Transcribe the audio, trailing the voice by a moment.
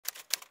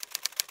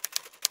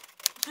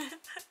Hi.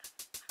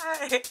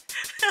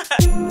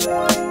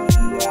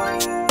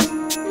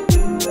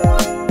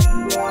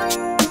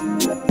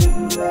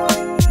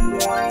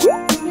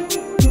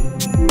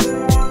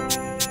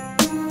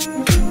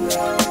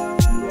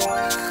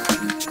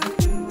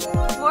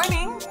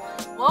 Morning.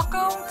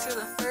 Welcome to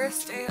the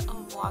first day of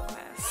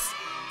Vlogmas.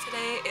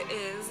 Today it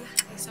is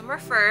December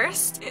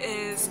 1st. It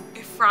is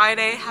a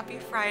Friday. Happy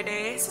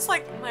Friday. This is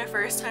like my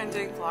first time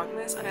doing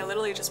Vlogmas and I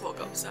literally just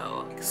woke up,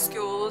 so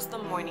excuse the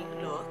morning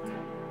look.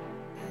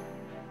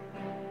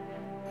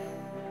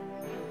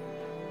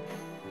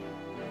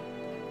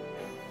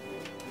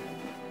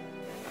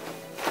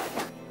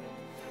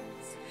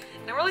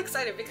 I'm really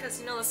excited because,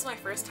 you know, this is my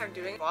first time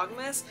doing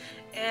Vlogmas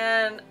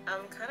and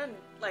I'm kind of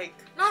like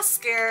not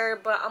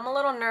scared, but I'm a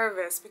little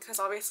nervous because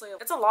obviously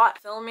it's a lot.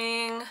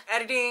 Filming,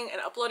 editing,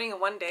 and uploading in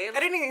one day.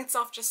 Editing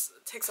itself just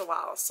takes a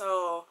while,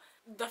 so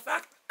the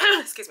fact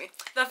excuse me,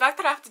 the fact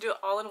that I have to do it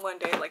all in one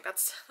day, like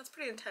that's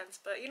pretty intense.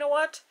 But you know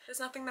what, there's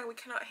nothing that we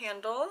cannot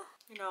handle,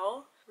 you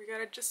know. We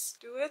gotta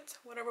just do it,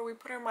 whatever we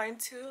put our mind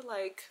to,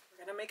 like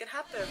we're gonna make it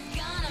happen.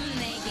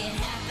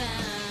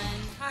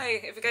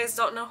 Hi, if you guys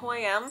don't know who I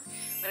am,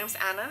 my name's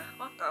Anna.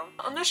 Welcome.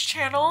 On this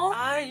channel,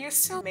 I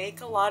used to make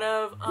a lot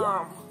of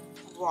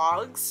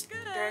vlogs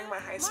during my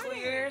high school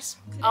years.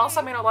 I also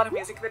made a lot of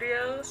music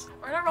videos,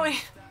 or not really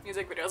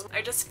music videos.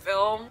 I just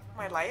film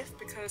my life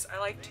because I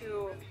like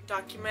to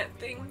document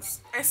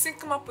things. I sync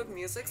them up with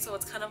music, so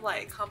it's kind of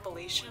like a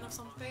compilation of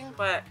something,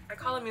 but I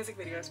call them music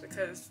videos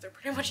because they're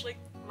pretty much like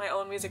my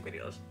own music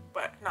videos,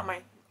 but not my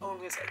own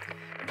music.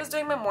 I'm just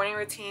doing my morning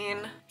routine.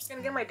 I'm just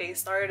gonna get my day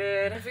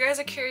started. If you guys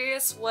are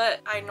curious what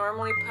I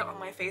normally put on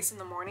my face in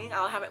the morning,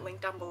 I'll have it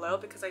linked down below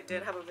because I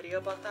did have a video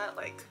about that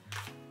like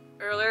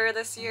earlier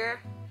this year.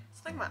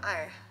 It's like my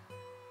eye.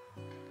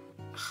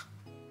 Ugh.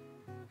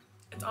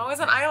 It's always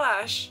an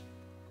eyelash.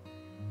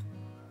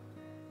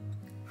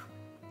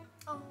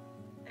 Oh,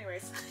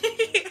 anyways.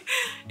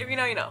 If you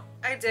know, you know.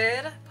 I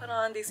did put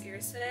on these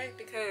ears today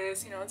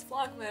because, you know, it's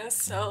Vlogmas,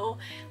 so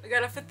we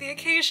gotta fit the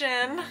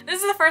occasion.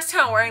 This is the first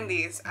time I'm wearing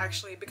these,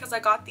 actually, because I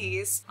got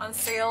these on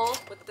sale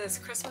with this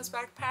Christmas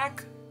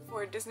backpack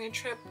for a Disney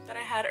trip that I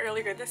had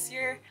earlier this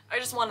year. I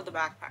just wanted the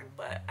backpack,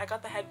 but I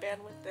got the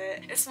headband with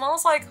it. It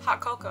smells like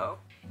hot cocoa.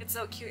 It's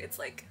so cute. It's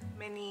like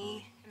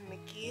Minnie and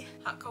Mickey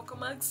hot cocoa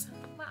mugs.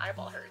 My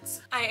eyeball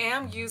hurts. I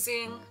am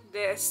using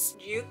this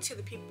Youth to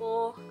the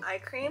People eye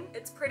cream.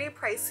 It's pretty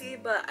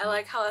pricey, but I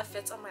like how it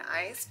fits on my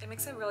eyes. It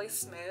makes it really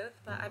smooth,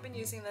 but I've been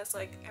using this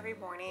like every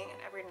morning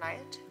and every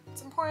night.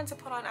 It's important to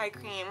put on eye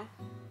cream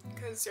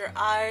because your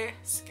eye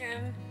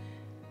skin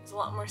is a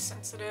lot more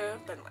sensitive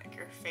than like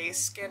your face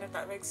skin, if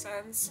that makes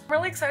sense. I'm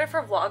really excited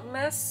for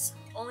Vlogmas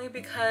only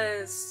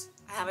because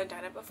I haven't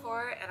done it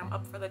before and I'm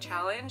up for the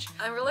challenge.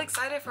 I'm really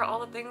excited for all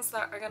the things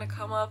that are gonna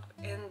come up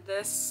in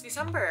this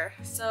December,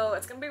 so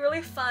it's gonna be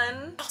really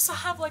fun. I also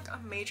have like a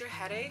major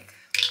headache.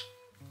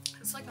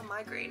 It's like a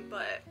migraine,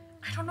 but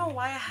I don't know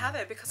why I have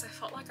it because I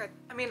felt like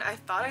I mean I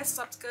thought I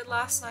slept good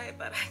last night,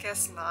 but I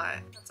guess not.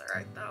 That's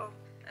alright though.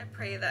 I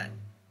pray that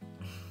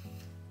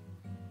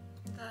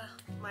the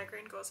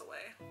migraine goes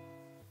away.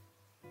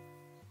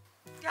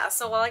 Yeah,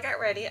 so while I get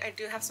ready, I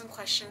do have some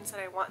questions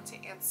that I want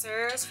to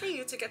answer just for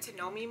you to get to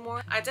know me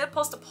more. I did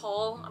post a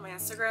poll on my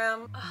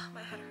Instagram. Ugh,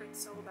 my head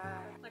hurts so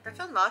bad. Like, I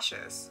feel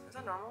nauseous. Is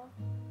that normal?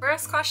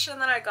 First question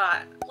that I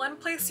got. One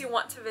place you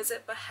want to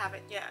visit but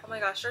haven't yet. Oh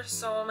my gosh, there's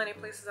so many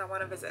places I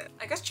want to visit.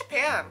 I guess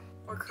Japan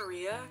or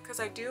Korea,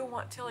 because I do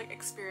want to like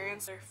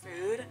experience their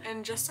food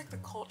and just like the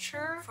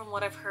culture. From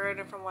what I've heard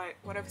and from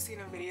what I've seen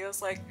in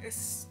videos, like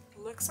it's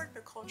looks like the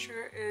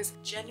culture is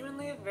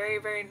genuinely very,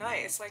 very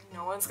nice. Like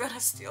no one's gonna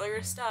steal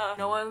your stuff.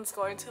 No one's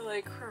going to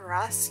like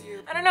harass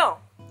you. I don't know.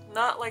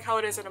 Not like how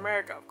it is in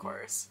America, of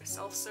course.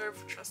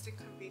 Self-serve, trusting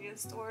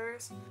convenience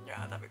stores.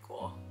 Yeah, that'd be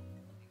cool.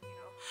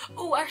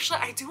 Oh,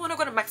 actually, I do want to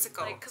go to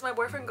Mexico. Like, cause my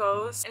boyfriend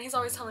goes and he's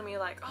always telling me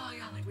like, oh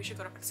yeah, like we should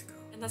go to Mexico.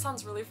 And that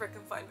sounds really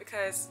freaking fun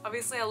because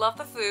obviously I love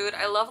the food,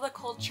 I love the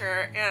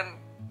culture, and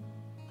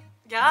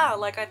yeah,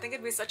 like I think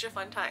it'd be such a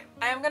fun time.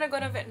 I am gonna go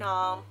to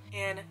Vietnam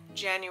in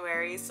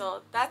January,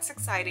 so that's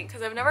exciting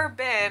because I've never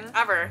been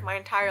ever my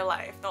entire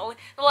life. The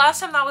last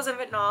time that I was in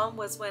Vietnam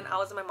was when I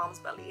was in my mom's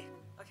belly.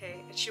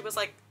 Okay, and she was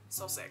like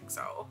so sick,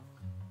 so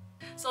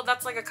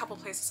that's like a couple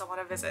places I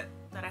want to visit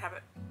that I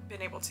haven't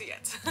been able to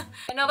yet.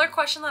 Another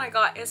question that I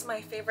got is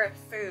my favorite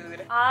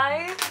food.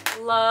 I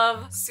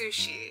love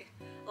sushi.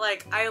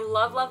 Like, I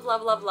love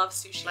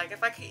sushi. Like,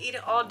 if I could eat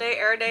it all day,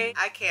 every day,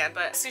 I can,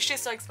 but sushi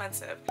is so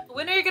expensive.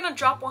 When are you gonna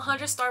drop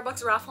 100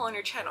 Starbucks raffle on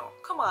your channel?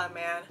 Come on,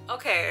 man.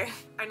 Okay,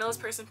 I know this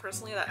person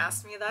personally that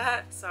asked me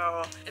that,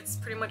 so it's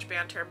pretty much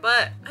banter,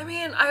 but I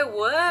mean, I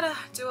would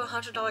do a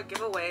 $100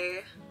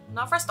 giveaway.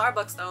 Not for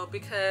Starbucks though,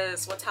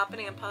 because what's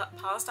happening in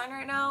Palestine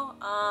right now,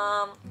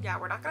 yeah,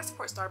 we're not gonna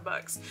support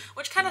Starbucks,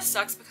 which kind of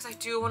sucks because I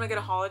do want to get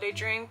a holiday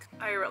drink.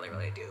 I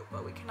really do,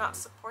 but we cannot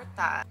support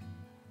that.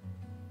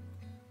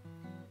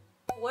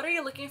 what are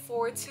you looking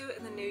forward to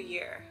in the new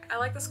year? I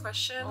like this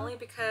question only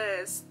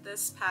because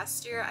this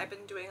past year I've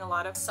been doing a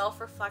lot of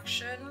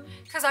self-reflection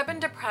because I've been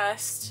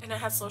depressed and I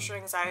had social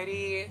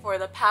anxiety for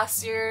the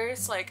past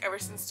years, like ever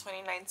since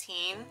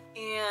 2019,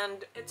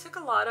 and it took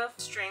a lot of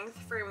strength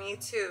for me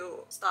to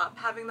stop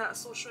having that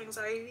social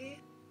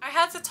anxiety. I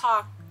had to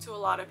talk to a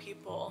lot of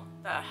people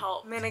that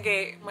helped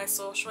mitigate my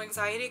social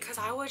anxiety because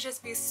I would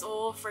just be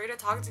so afraid to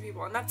talk to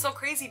people, and that's so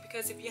crazy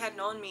because if you had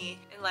known me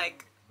in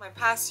like my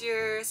past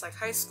years, like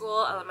high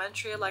school,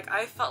 elementary, like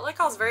I felt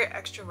like I was very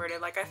extroverted.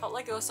 Like I felt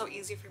like it was so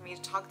easy for me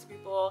to talk to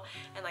people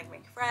and like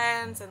make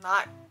friends and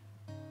not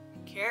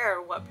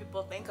care what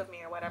people think of me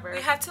or whatever.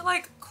 We had to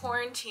like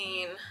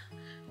quarantine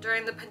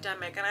during the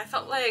pandemic, and I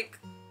felt like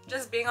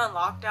just being on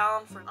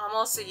lockdown for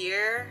almost a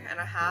year and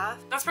a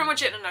half. That's pretty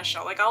much it in a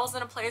nutshell. Like I was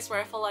in a place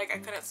where I felt like I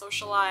couldn't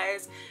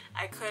socialize,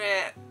 I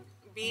couldn't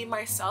be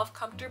myself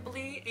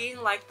comfortably.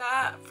 Being like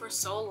that for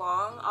so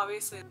long,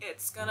 obviously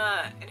it's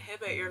gonna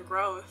inhibit your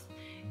growth,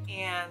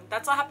 and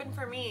that's what happened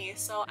for me.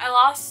 So I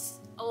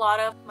lost a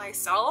lot of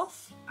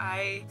myself.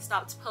 I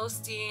stopped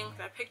posting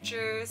my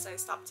pictures, I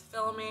stopped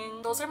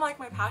filming. Those are like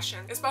my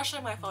passions,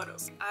 especially my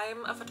photos.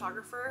 I'm a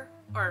photographer,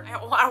 or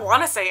I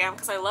want to say I am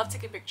because I love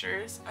taking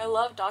pictures. I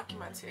love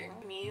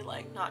documenting me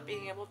like not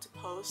being able to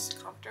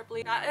post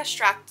comfortably. That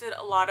distracted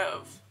a lot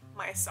of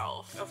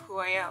myself, of who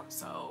I am.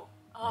 So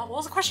what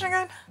was the question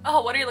again?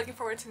 Oh, what are you looking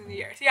forward to in the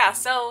year? Yeah,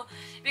 so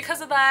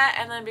because of that,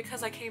 and then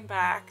because I came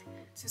back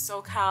to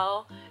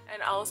SoCal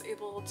and I was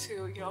able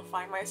to, you know,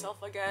 find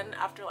myself again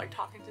after like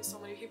talking to so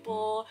many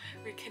people,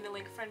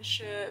 rekindling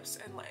friendships,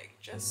 and like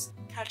just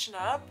catching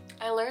up,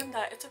 I learned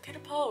that it's okay to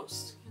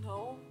post, you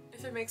know?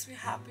 If it makes me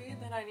happy,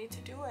 then I need to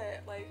do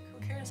it. Like,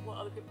 who cares what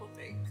other people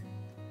think?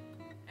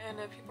 And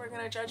if people are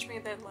gonna judge me,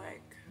 then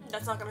like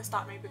that's not gonna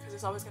stop me because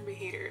there's always gonna be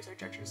haters or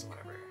judges or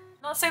whatever.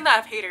 I'm not saying that I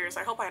have haters,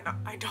 I hope I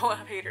don't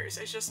have haters.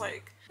 It's just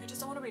like I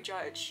just don't want to be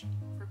judged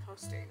for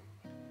posting.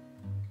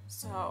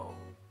 So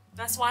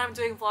that's why I'm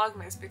doing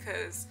Vlogmas,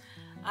 because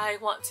I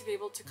want to be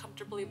able to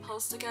comfortably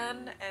post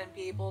again and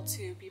be able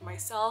to be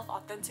myself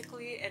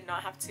authentically and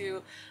not have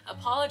to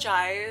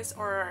apologize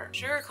or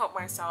sugarcoat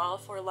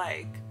myself or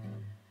like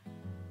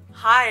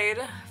hide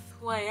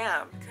who I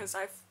am, because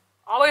I've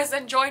always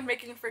enjoyed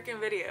making freaking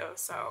videos.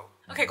 So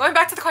okay, going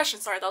back to the question,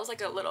 sorry, that was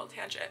like a little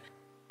tangent.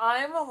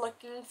 I'm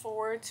looking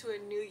forward to a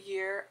new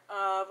year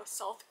of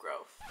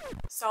self-growth.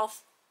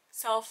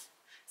 Self-growth.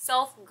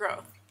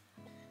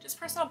 Just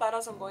personal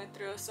battles I'm going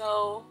through.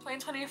 So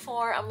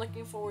 2024, I'm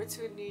looking forward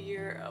to a new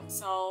year of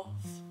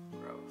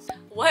self-growth.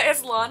 What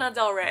is Lana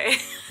Del Rey?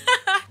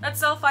 That's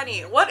so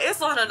funny. What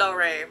is Lana Del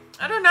Rey?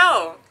 I don't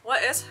know.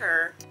 What is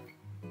her?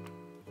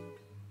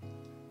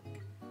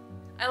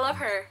 I love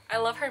her. I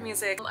love her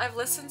music. I've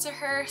listened to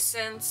her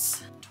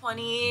since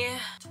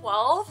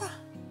 2012.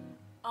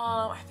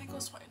 I think it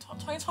was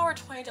 2012 or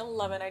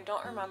 2011, I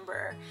don't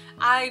remember.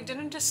 I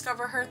didn't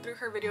discover her through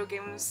her video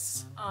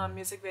games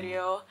music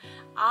video.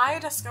 I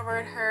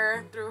discovered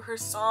her through her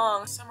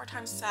song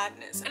Summertime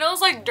Sadness, and it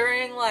was like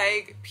during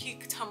like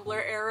peak Tumblr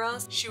era.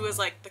 She was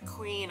like the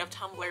queen of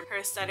Tumblr. Her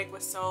aesthetic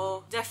was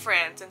so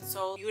different and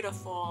so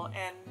beautiful,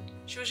 and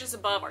she was just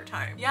above our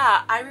time.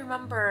 Yeah, I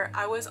remember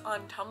I was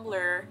on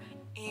Tumblr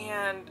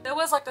and there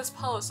was like this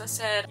post that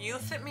said, "You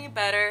fit me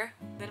better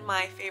than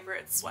my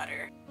favorite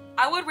sweater."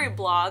 I would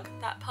reblog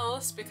that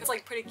post because it's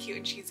like pretty cute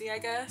and cheesy, I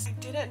guess. I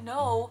didn't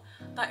know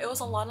that it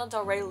was a Lana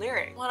Del Rey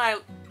lyric. When I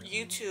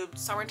YouTubed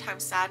Summertime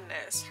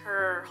Sadness,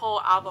 her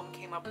whole album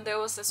came up, and there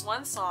was this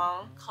one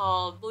song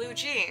called Blue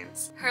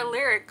Jeans. Her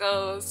lyric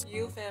goes,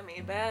 "You fit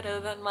me better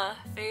than my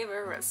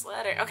favorite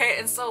sweater." Okay,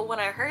 and so when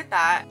I heard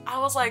that, I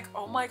was like,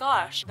 oh my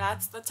gosh,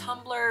 that's the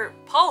Tumblr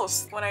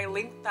post. When I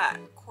linked that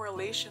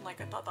correlation, like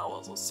I thought that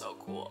was so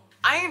cool.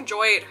 I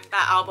enjoyed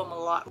that album a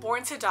lot.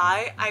 Born to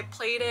Die, I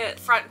played it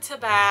front to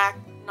back,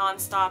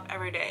 non-stop,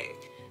 every day.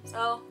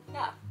 So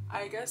yeah,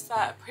 I guess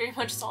that pretty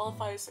much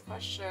solidifies the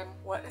question,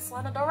 what is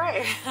Lana Del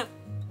Rey?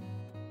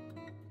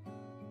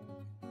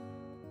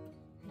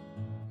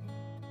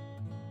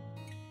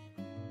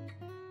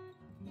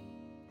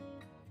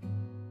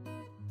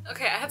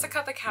 Okay, I had to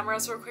cut the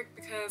cameras real quick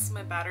because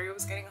my battery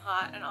was getting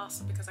hot and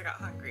also because I got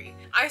hungry.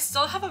 I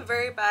still have a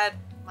very bad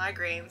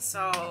migraine,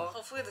 so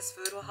hopefully this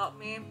food will help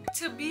me.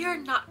 To be or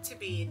not to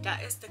be,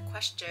 that is the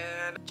question.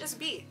 Just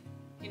be,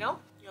 you know?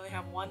 You only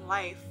have one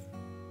life.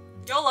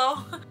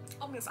 YOLO!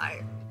 Oh, Miss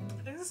I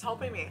think this is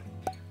helping me.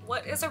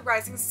 What is a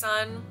rising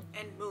sun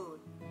and moon?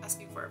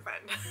 Asking for a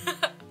friend.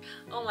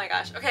 Oh my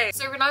gosh. Okay,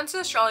 so we're not into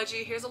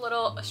astrology. Here's a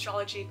little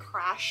astrology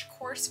crash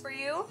course for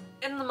you.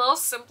 In the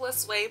most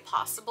simplest way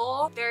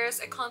possible, there's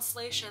a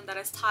constellation that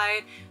is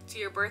tied to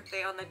your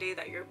birthday on the day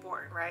that you're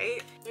born,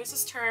 right? There's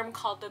this term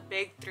called the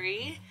Big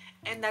Three,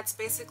 and that's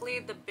basically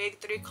the big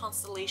three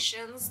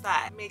constellations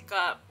that make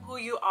up who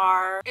you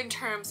are in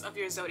terms of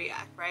your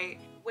zodiac, right?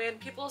 When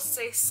people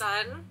say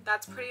sun,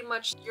 that's pretty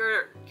much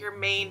your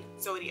main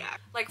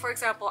zodiac. Like for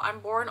example, I'm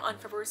born on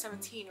February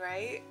 17,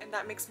 right? And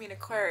that makes me an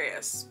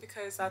Aquarius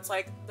because that's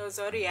like the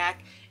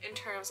zodiac in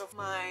terms of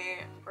my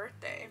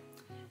birthday.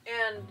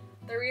 And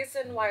The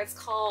reason why it's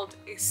called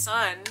a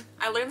sun,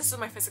 I learned this in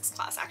my physics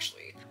class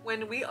actually.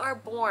 When we are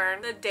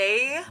born, the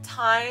day,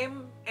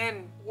 time,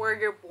 and where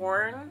you're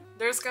born,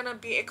 there's gonna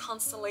be a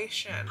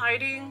constellation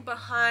hiding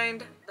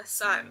behind the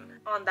sun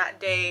on that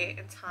day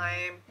and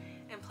time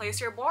and place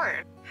you're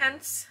born.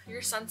 Hence,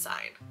 your sun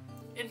sign.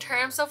 In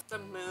terms of the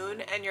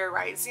moon and your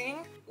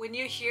rising, when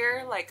you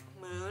hear like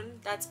moon,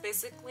 that's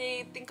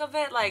basically, think of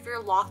it like if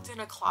you're locked in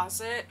a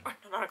closet, or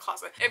no, not a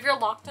closet, if you're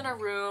locked in a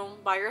room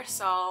by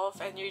yourself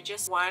and you're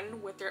just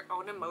one with your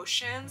own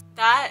emotions,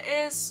 that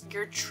is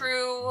your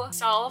true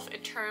self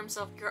in terms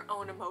of your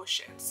own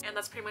emotions. And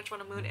that's pretty much what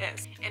a moon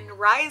is. And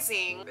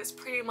rising is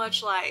pretty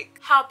much like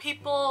how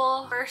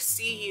people first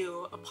see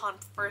you upon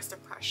first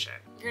impression.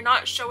 You're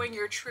not showing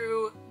your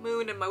true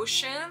moon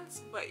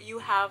emotions, but you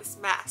have this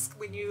mask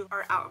when you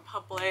are out in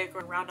public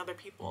or around other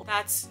people.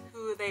 That's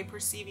who they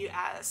perceive you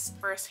as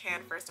first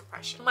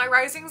impression. My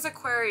rising is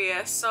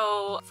Aquarius,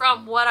 so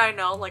from what I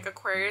know, like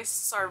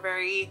Aquarius are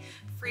very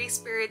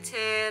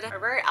free-spirited, are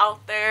very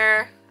out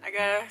there, I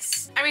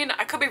guess. I mean,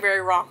 I could be very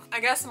wrong.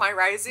 I guess my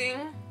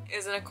rising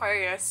is an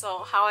Aquarius, so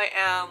how I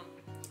am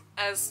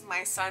as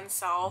my sun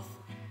self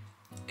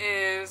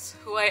is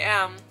who I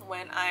am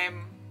when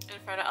I'm in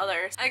front of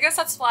others. I guess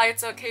that's why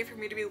it's okay for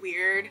me to be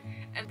weird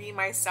and be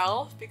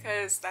myself,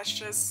 because that's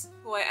just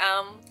who I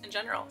am in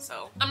general.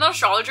 So I'm not an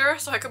astrologer,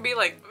 so I could be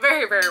like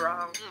very, very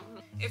wrong.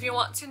 If you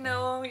want to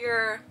know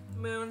your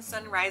moon,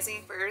 sun,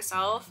 rising for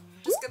yourself,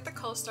 just get the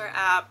CoStar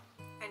app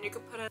and you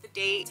can put in the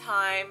date,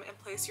 time, and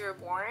place you were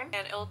born,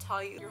 and it'll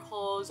tell you your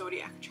whole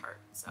zodiac chart.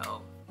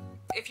 So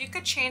if you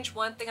could change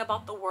one thing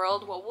about the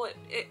world, what would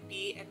it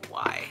be and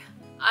why?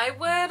 I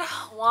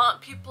would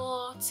want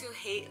people to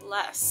hate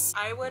less.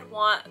 I would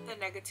want the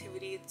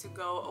negativity to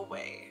go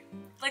away.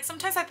 Like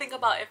sometimes I think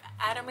about if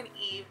Adam and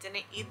Eve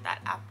didn't eat that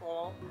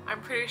apple,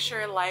 I'm pretty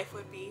sure life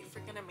would be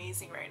freaking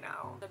amazing right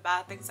now. The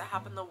bad things that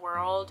happen in the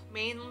world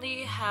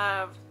mainly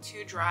have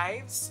two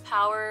drives,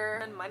 power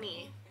and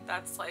money.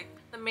 That's like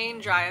the main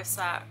drives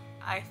that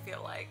I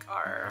feel like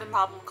are the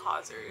problem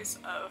causers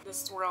of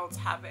this world's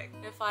havoc.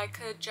 If I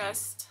could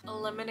just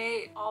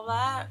eliminate all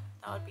that,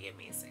 that would be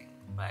amazing.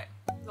 But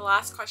the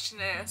last question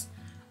is,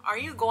 are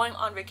you going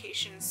on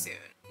vacation soon?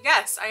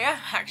 Yes, I am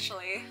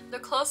actually. The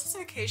closest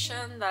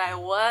vacation that I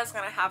was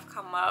gonna have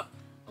come up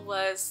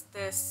was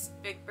this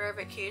Big Bear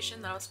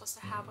vacation that I was supposed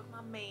to have with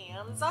my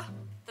mans.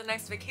 The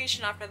next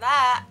vacation after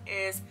that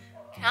is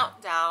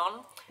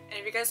Countdown. And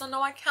if you guys don't know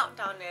what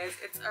Countdown is,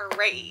 it's a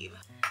rave.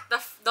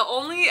 The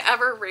only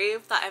ever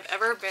rave that I've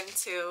ever been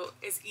to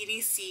is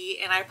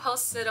EDC, and I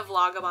posted a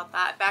vlog about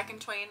that back in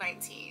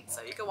 2019,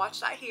 so you can watch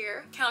that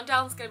here.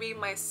 Countdown's gonna be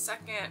my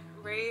second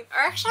rave, or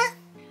actually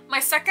my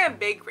second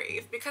big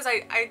rave, because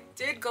I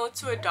did go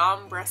to a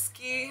Dom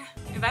Bresky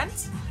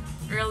event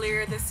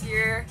earlier this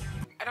year.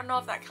 I don't know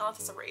if that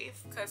counts as a rave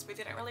because we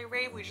didn't really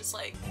rave, we just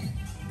like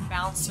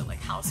bounced to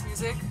like house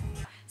music.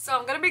 So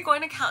I'm gonna be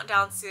going to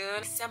Countdown soon,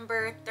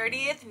 December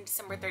 30th and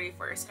December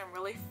 31st, and I'm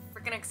really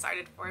freaking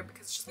excited for it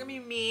because it's just gonna be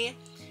me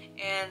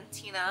and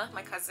Tina,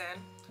 my cousin,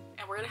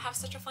 and we're gonna have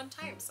such a fun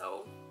time.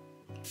 So,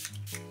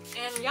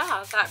 and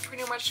yeah, that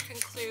pretty much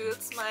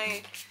concludes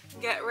my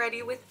get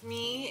ready with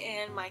me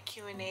and my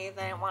Q&A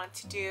that I wanted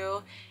to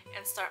do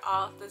and start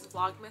off this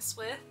Vlogmas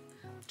with.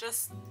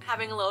 Just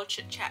having a little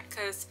chit chat,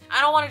 because I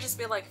don't want to just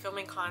be like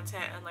filming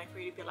content and like for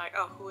you to be like,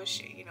 oh, who is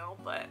she, you know?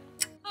 But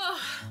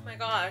oh my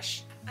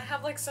gosh, I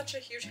have like such a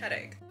huge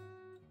headache.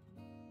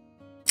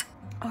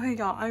 Okay,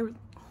 y'all,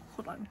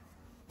 hold on.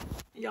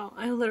 Y'all,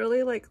 I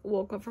literally like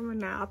woke up from a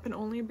nap, and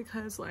only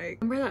because like,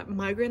 remember that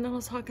migraine that I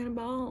was talking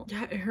about?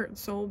 Yeah, it hurt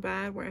so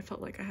bad where I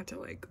felt like I had to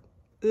like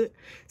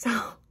so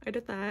I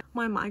did that.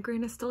 My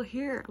migraine is still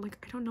here. Like,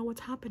 I don't know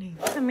what's happening.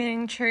 I'm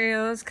eating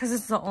Cheerios because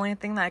it's the only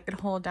thing that I could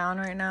hold down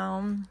right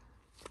now.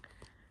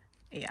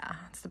 Yeah,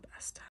 it's the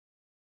best.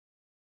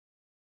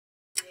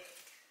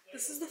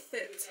 This is the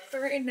fit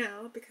for right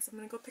now because I'm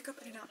gonna go pick up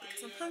In-N-Out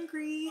because I'm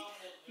hungry.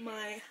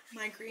 My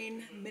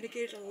migraine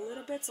mitigated a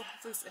little bit, so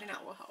hopefully this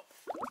In-N-Out will help.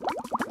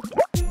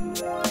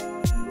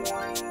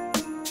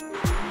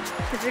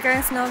 Did you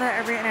guys know that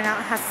every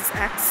In-N-Out has this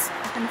X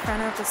in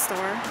front of the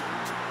store?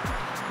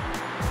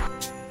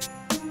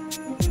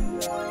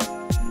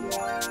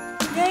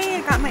 Yay,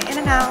 I got my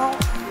In-N-Out.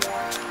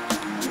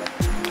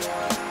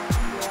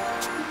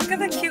 Look at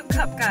the cute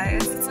cup,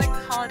 guys. It's like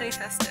holiday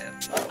festive.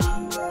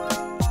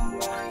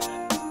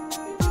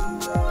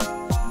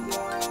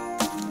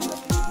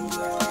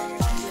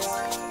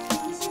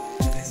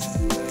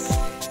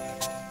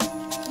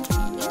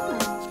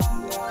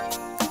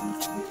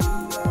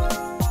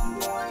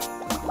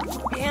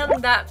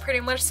 And that pretty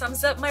much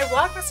sums up my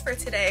Vlogmas for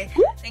today.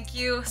 Thank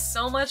you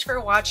so much for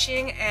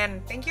watching,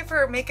 and thank you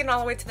for making it all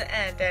the way to the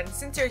end. And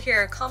since you're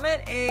here,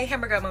 comment a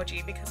hamburger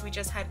emoji because we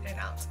just had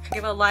In-N-Out.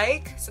 Give a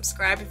like,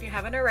 subscribe if you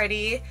haven't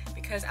already,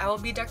 because I will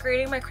be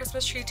decorating my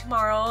Christmas tree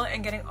tomorrow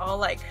and getting all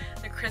like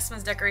the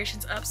Christmas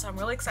decorations up, so I'm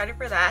really excited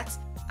for that.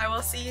 I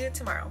will see you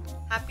tomorrow.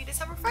 Happy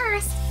December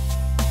 1st!